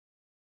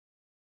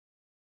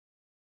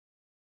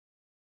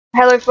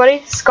Hello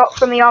everybody, Scott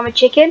from the Armoured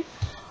Chicken.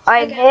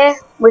 I'm here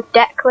with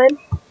Declan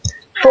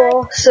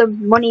for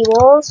some money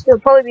wars. There'll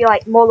probably be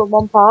like more than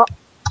one part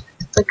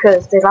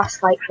because they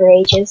last like for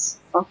ages.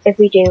 Well, if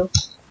we get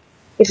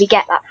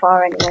that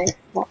far anyway.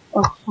 What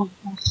am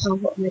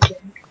I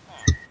doing?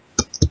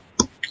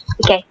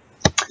 Okay,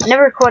 I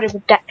never recorded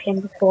with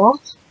Declan before.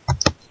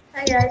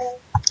 Hi guys,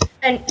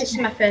 and this is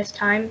my first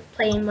time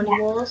playing Money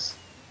Wars.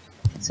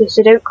 So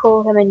don't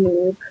call him a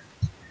noob.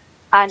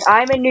 And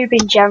I'm a noob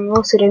in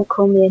general, so don't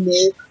call me a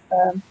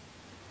noob.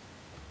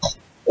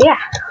 Yeah.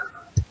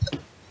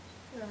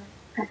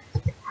 I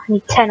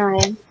need 10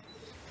 iron.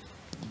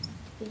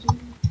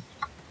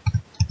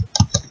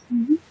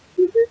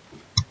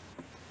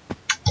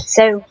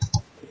 So,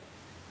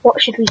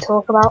 what should we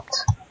talk about?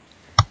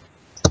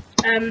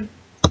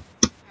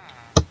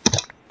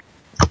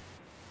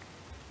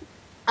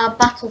 Our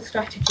battle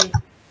strategy.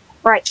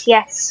 Right,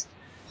 yes.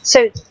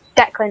 So,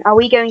 Declan, are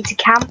we going to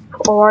camp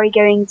or are we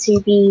going to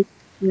be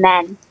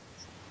men?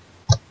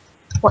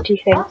 What do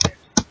you think? What?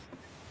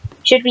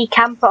 Should we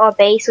camp at our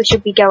base or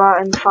should we go out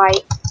and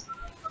fight?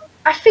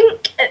 I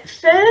think at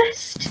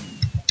first,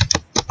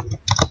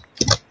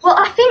 well,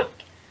 I think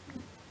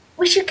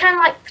we should kind of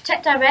like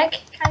protect our egg,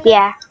 kind of.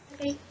 Yeah.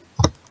 Maybe.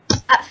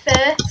 At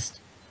first,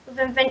 but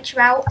then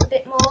venture out a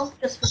bit more,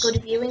 just for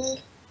good viewing.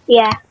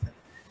 Yeah.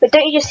 But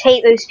don't you just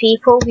hate those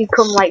people who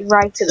come like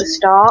right at the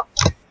start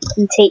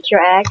and take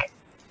your egg?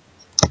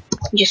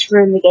 And just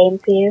ruin the game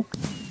for you?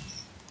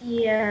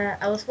 Yeah,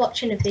 I was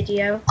watching a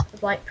video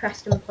of like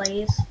Preston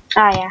plays.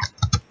 Ah yeah.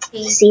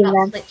 That's them.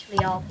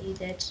 literally all he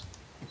did.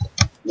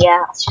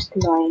 Yeah, that's just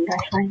annoying, I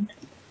find.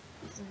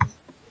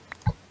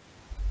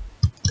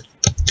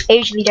 I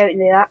usually don't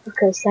do that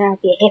because then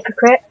I'd be a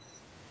hypocrite.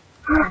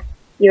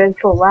 You're in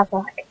full leather,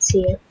 I can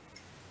see you.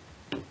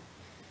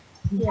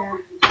 Yeah.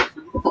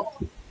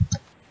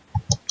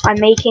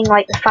 I'm making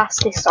like the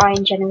fastest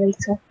iron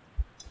generator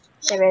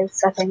there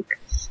is, I think.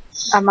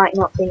 I might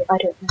not be, I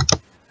don't know.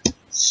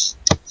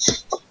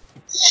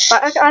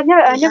 But I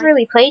never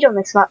really played on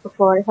this map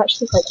before, it's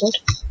actually quite good.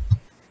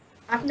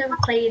 I've never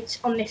played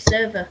on this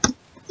server.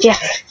 Yeah.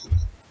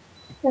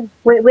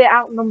 We're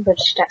outnumbered,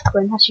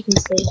 Declan, as you can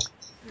see.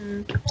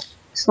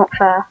 It's not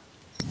fair.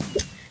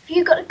 Have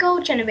you got a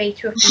gold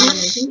generator up and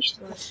running?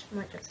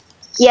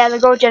 Yeah, the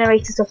gold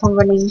generator's up and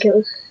running.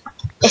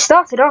 It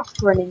started off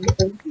running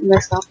in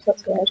this map, so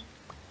that's good.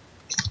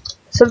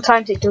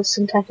 Sometimes it does,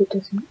 sometimes it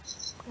doesn't.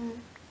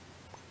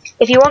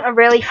 If you want a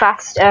really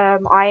fast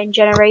iron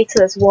generator,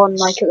 there's one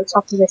like at the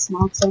top of this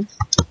mountain.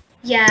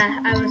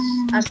 Yeah,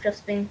 I've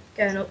just been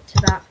going up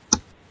to that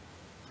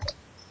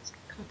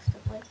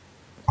constantly.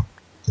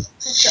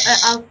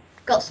 I've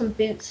got some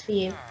boots for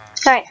you.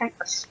 Alright,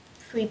 thanks.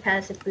 3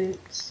 pairs of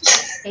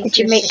boots. Did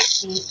you make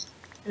 6 feet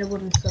and a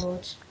wooden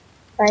sword.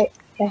 Right,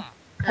 okay.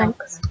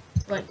 Thanks.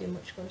 Won't do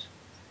much good.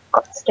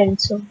 Got the stone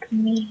sword for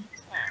me.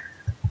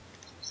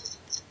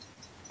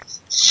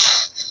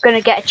 Gonna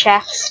get a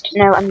chest.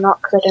 No, I'm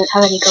not because I don't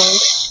have any gold.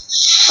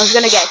 I was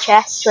gonna get a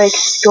chest so I could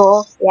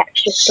store the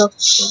extra stuff.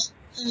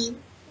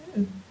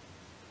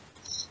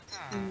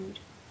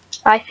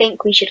 I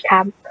think we should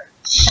camp.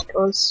 It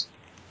was.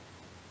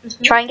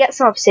 Try and get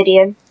some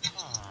obsidian.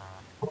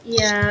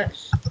 Yeah,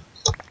 it's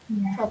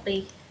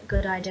probably a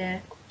good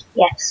idea.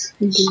 Yes,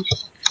 indeed.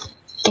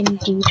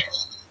 Indeed.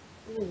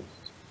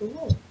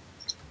 Ooh.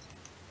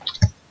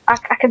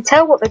 I can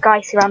tell what the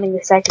guy surrounding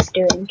this egg is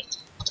doing.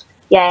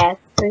 Yeah,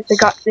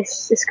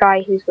 this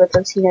guy who's with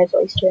us, he knows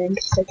what he's doing.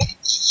 So.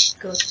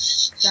 Good.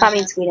 That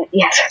means we don't.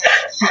 Yes,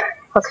 I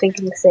was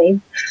thinking the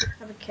same.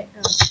 Have a kick.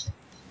 There we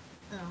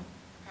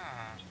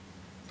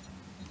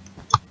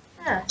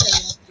go.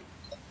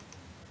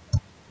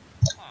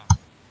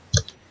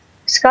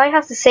 Sky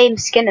has the same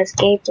skin as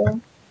Gabriel.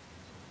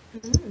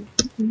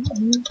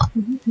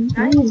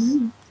 Nice.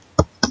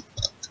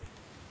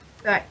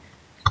 Right.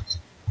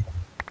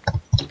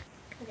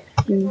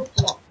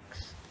 Blocks.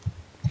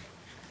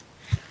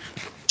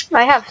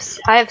 I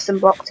have some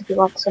blocks if you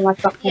want some.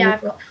 I've got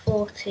I've got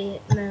 40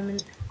 at the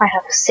moment. I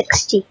have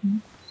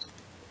 16.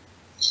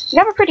 You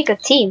have a pretty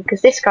good team because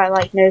this guy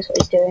like knows what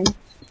he's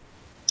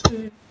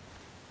doing.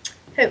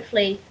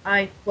 Hopefully,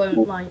 I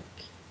won't like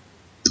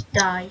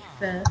die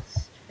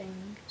first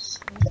thing.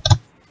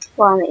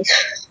 Well,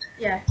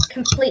 yeah,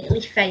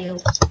 completely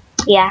fail.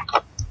 Yeah.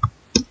 I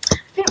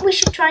think we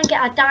should try and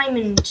get our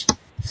diamond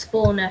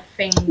spawner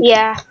thing.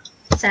 Yeah.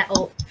 Set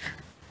up.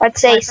 I'd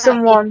say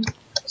someone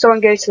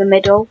go to the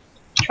middle,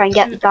 try and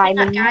get the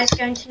diamonds. That guy's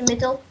going to the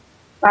middle.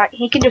 Right,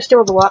 he can just do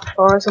all the work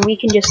for us, and we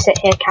can just sit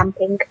here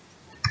camping.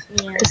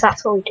 Yeah. Because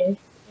that's what we do.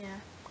 Yeah.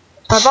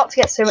 I'm about to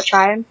get so much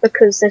iron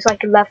because there's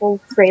like a level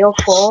 3 or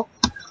 4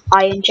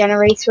 iron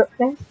generator up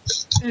there.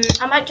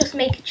 I might just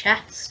make a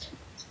chest.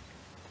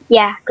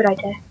 Yeah, good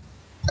idea.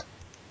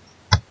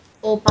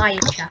 Or buy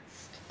a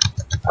chest.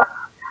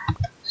 Oh,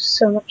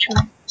 so much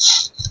iron.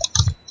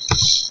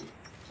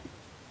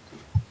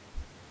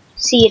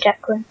 See you,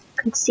 Declan.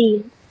 I can see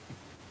you.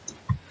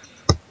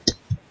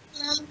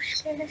 I'm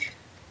scared.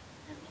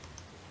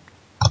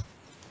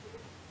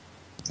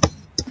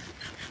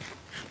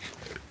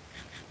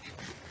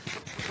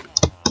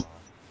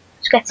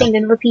 getting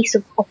another piece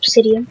of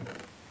obsidian.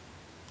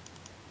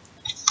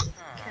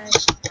 Okay.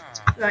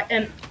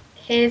 Right.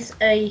 Here's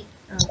a.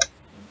 Oh,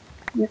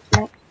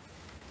 Okay.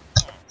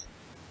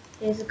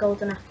 here's a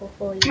golden apple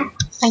for you.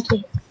 Thank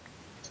you.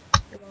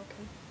 You're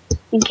welcome.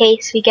 In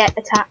case we get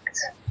attacked.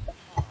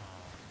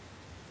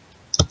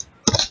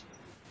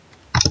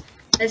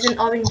 There's an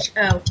orange.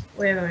 Oh,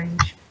 we're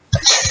orange.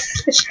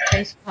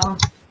 Face palm.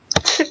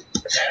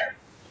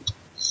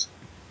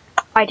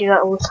 I do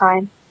that all the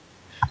time.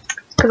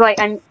 Cause like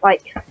I'm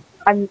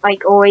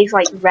always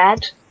like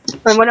red.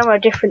 And when I'm on a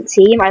different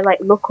team, I like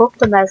look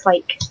up and there's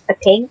like a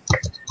pink.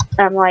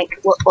 And I'm like,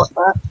 what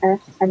that?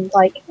 And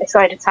like I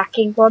started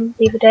attacking one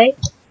the other day.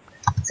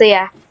 So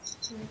yeah,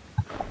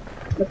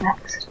 the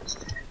best.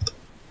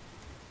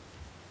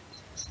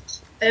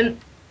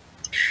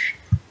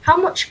 How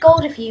much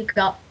gold have you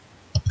got?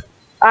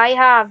 I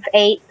have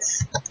 8.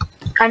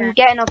 I'm Okay.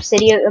 getting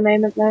obsidian at the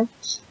moment though.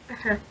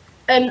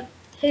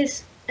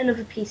 Here's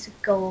another piece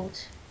of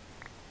gold.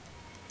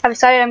 I've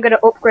decided I'm going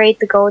to upgrade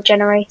the gold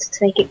generator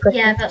to make it quicker.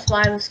 Yeah, that's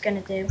what I was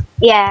gonna do.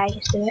 Yeah, I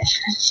just do it.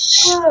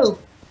 Whoa!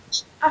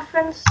 Our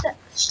friend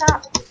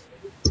stopped.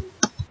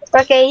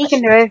 Okay, you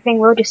can do everything,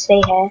 we'll just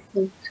stay here.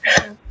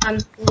 I'm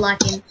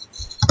lagging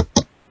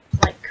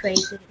like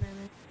crazy at the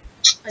moment.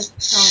 I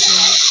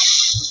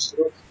can't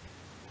move.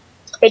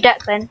 Hey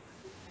Declan,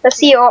 let's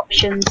see your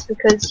options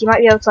because you might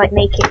be able to like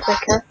make it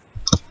quicker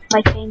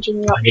by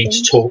changing the I need to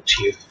options. talk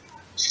to you.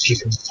 If you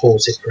can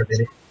pause it for a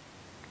minute.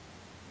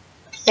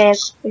 Okay,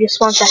 just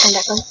 1 second,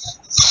 Declan.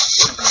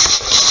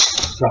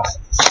 Right.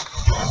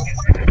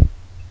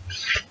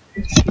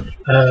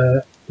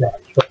 Right.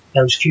 You've got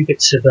those few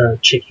bits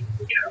of chicken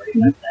we carry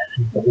over there,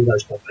 and you've got all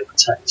those buffalo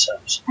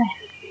potatoes.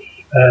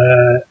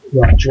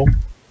 Right. Do you want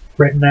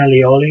bread and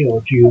alioli,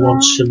 or do you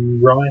want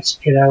some rice,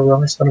 pilau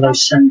rice? One of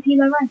those. Some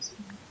pilau rice.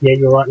 Yeah,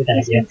 you're right with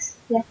that. Yeah.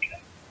 Yeah. Okay.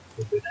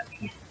 We'll do that.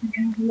 Yeah.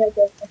 Okay, a little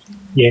bit.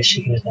 Yes,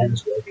 you can have that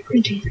as well.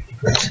 It'd be really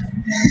great.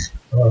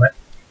 All right.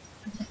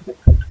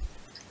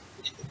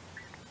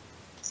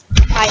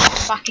 Right,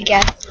 I'm back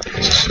again.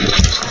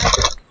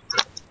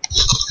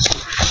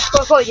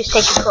 Well, I'll probably just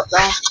take a cut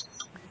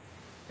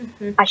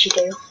there, as you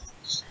do.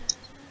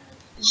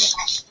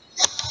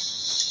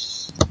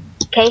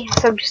 Okay,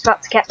 so I'm just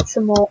about to get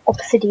some more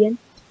obsidian.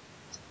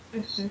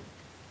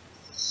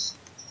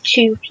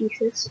 2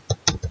 pieces.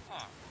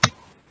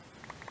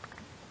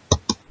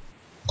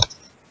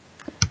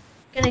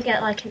 Gonna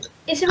get like an.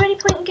 Is there any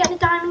point in getting a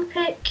diamond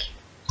pick?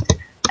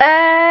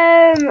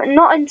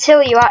 Not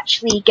until you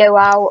actually go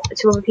out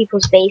to other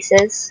people's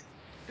bases.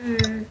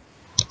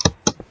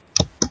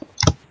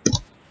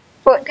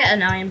 I'll get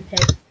an iron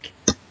pick.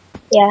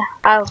 Yeah,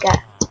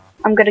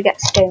 I'm gonna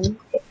get stone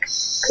pick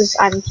because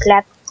I'm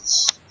clever.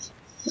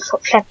 That's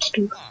what clebs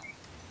do.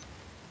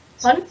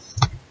 Pardon?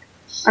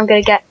 I'm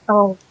gonna get.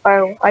 Oh,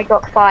 I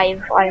got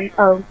 5.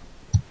 Oh.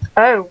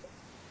 Well,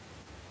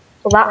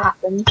 that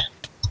happened.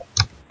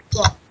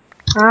 What?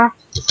 Huh?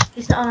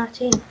 He's not on our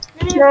team.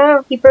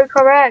 No, he broke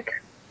our egg.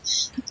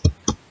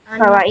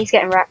 Alright, He's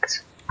getting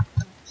wrecked.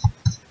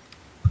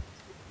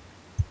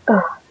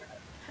 how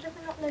did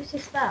we not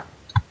notice that?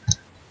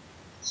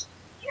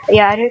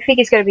 Yeah, I don't think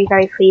he's going to be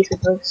very pleased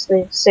with us,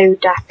 the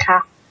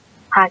Sodaka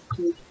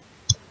Hagi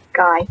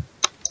guy.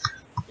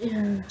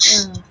 Yeah.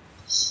 Oh,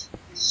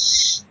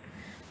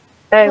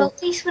 Well,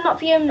 at least we're not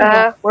the only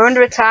ones. we're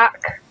under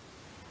attack.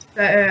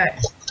 Right.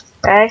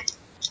 Okay.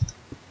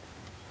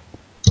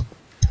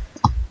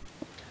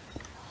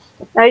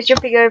 Now he's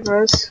jumping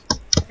over us.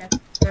 Okay.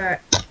 Right.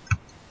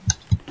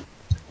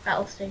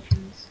 Battle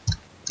stations.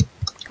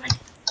 Come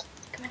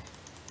on.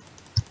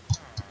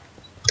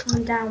 Come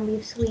on down, we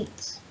have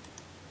sweets.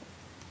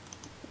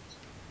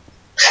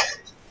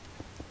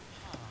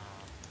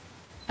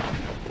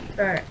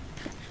 Right.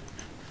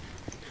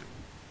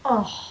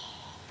 Oh.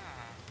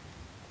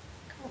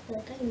 Can't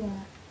build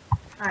anywhere.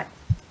 Alright.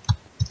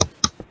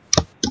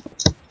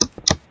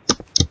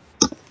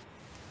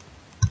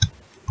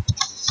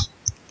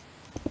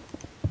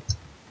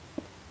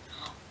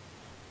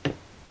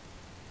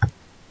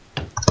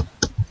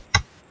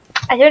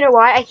 I don't know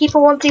why, I keep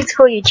on wanting to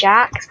call you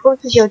Jack. It's probably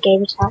because you're a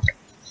game attack.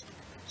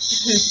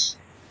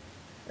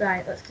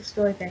 Right, let's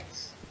destroy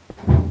this.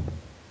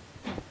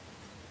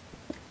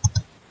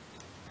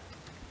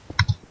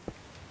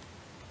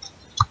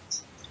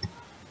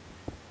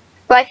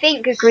 But I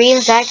think the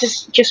green's egg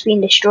has just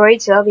been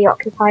destroyed, so they'll be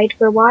occupied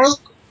for a while.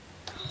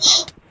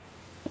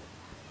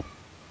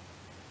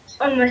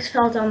 Almost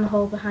fell down the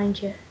hole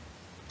behind you.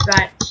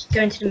 Right,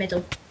 go into the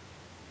middle.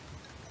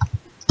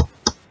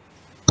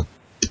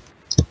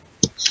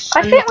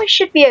 I think we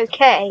should be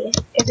okay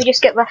if we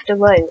just get left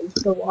alone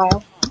for a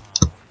while.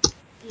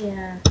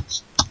 Yeah.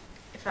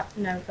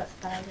 No, that's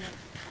a bad idea.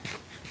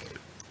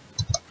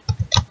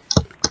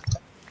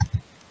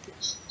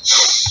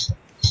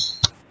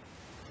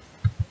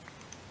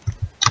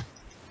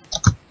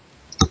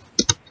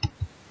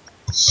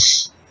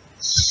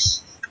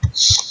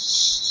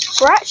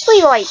 We're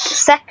actually like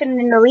 2nd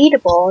in the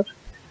leaderboard,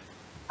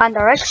 and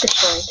our eggs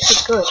destroyed. This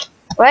is good.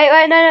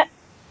 Wait, no.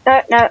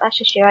 No, that's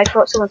just you. I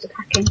thought someone was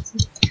attacking.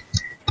 It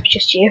was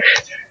just you.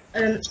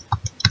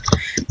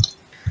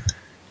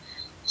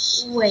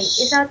 Wait,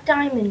 is our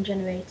diamond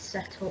generator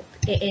set up?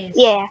 It is.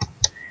 Yeah.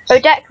 Oh,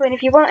 Declan,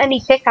 if you want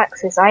any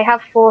pickaxes, I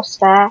have 4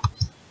 spare.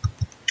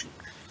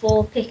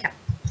 4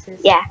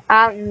 pickaxes? Yeah,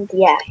 and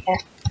yeah.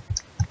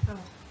 Oh.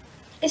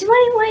 Is there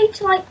any way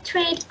to like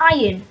trade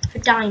iron for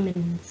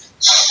diamonds?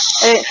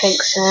 I don't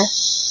think so.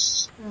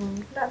 Oh,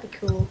 that'd be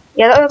cool.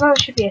 Yeah,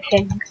 that should be a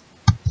thing.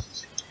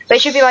 But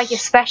it should be like a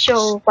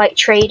special like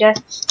trader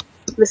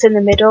that's in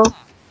the middle.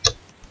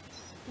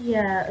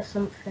 Yeah, or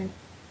something.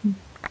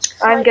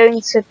 So I'm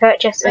going to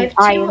purchase I an have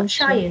too iron.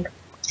 much iron.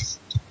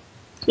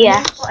 Yeah. I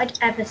never thought I'd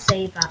ever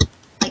say that.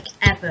 Like,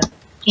 ever.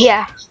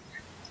 Yeah.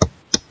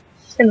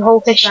 In the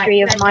whole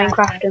history Right, of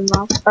Minecraft and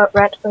that. Oh,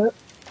 red. Oh.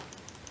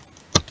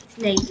 It's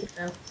native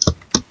though.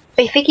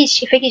 But you think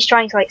he's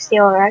trying to like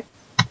steal our egg?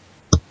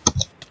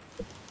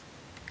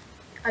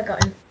 I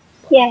got him.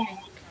 Yeah.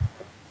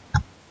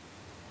 That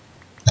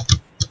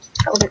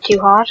wasn't too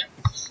hard.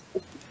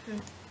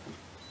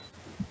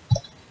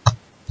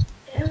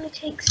 It only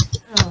takes...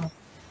 Oh.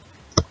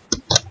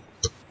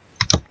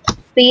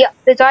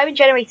 The diamond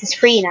generator's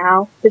free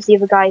now, because the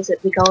other guy's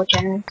at the gold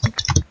generator.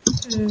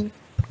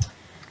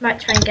 Might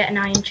try and get an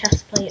iron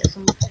chest plate or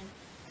something.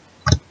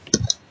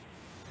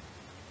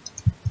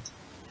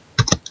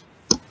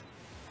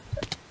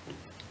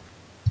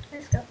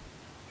 Let's go.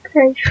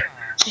 Okay.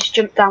 Just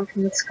jump down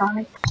from the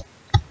sky.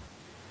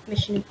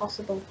 Mission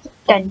Impossible.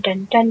 Dun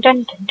dun dun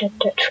dun dun dun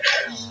dun.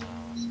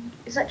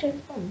 Is that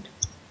James Bond?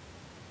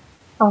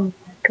 Oh my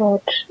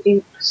god.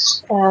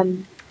 Oops.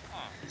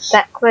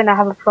 Declan, I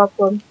have a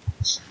problem.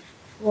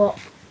 What?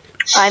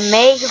 I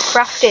may have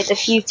crafted a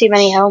few too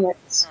many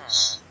helmets.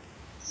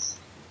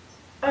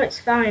 Oh, it's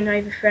fine. I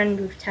have a friend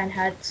with 10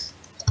 heads.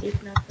 You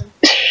can have them.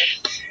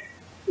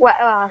 Well,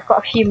 I've got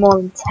a few more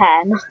than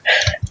 10.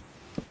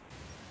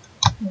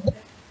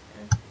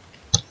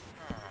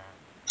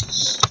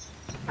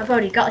 I've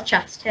already got a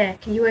chest here.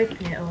 Can you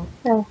open it all?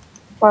 Oh,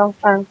 well,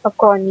 I've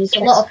got a new It's a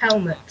chest. lot of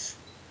helmets.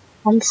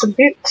 And some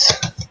boots.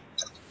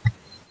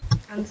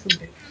 And some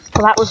boots.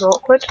 Well, that was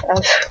awkward.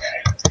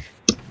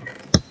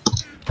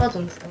 Well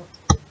done, Scott.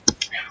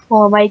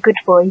 Oh, my good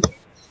boy.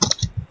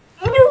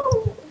 No! I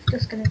was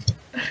just gonna take...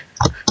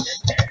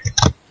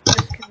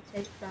 just gonna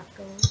take that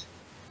gold.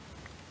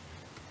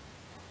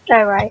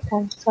 Alright,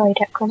 sorry,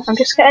 Declan. I'm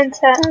just getting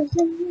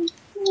to...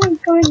 I'm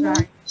going now.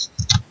 Right.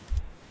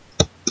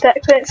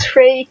 Declan, it's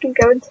free. You can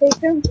go and take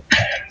him.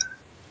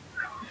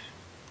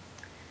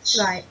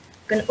 Right.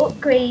 I'm gonna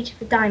upgrade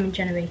the diamond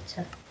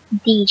generator.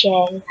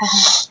 DJ.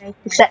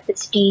 Except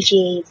it's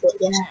DG, but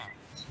yeah.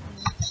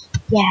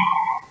 Yeah.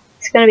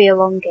 It's gonna be a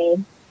long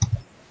game.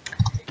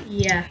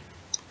 Yeah.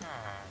 I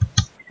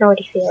can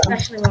already feel it.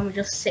 Especially when we're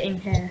just sitting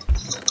here.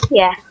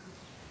 Yeah.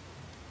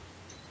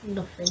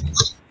 Nothing.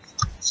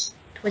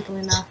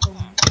 Twiddling our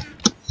thumbs.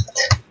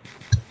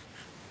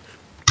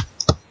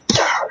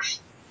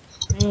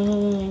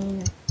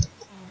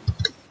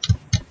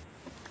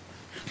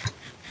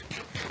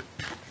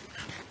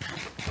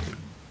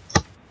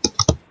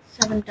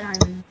 Seven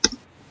diamonds.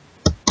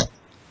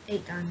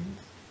 8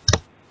 diamonds.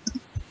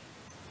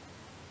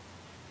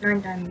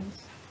 9 diamonds.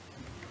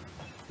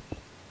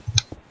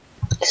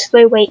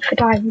 Slow wait for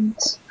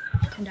diamonds.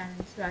 10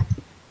 diamonds, right.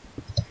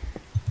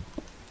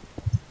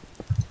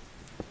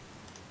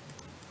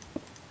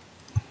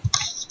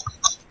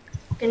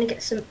 Gonna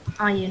get some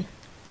iron.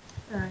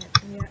 Right,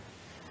 yeah.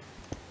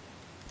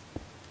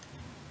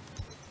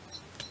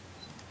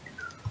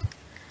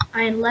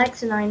 Iron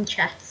legs and iron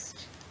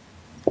chest.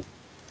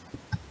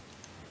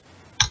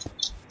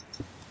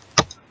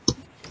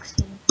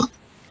 16.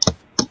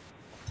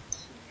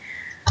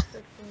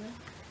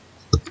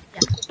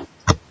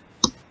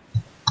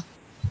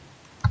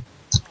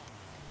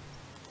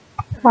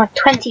 Yeah. Oh,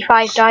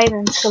 25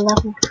 diamonds for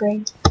level 3.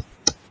 Nice.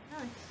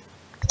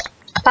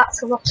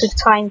 That's a lot of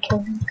time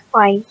killing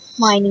by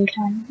mining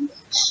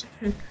diamonds.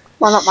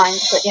 Well, not mine,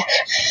 but yeah.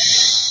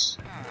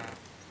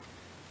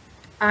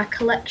 Our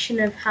collection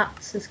of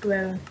hats has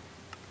grown.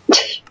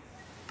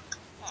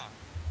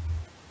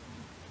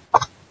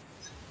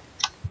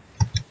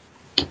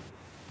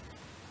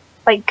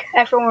 Like,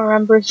 everyone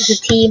remembers as a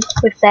team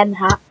with them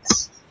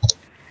hats.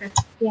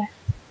 Yeah.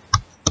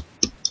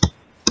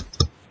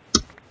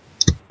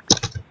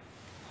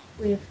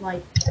 We have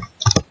like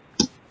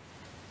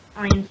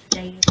iron for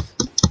days.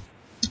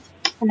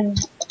 I know.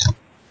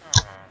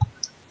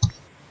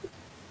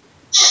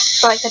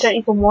 It's like I don't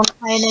even want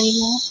iron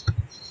anymore.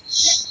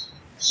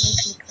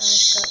 Makes me cry,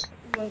 but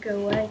it won't go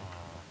away.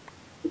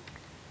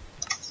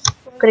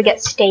 I'm gonna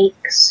get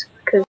steaks,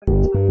 because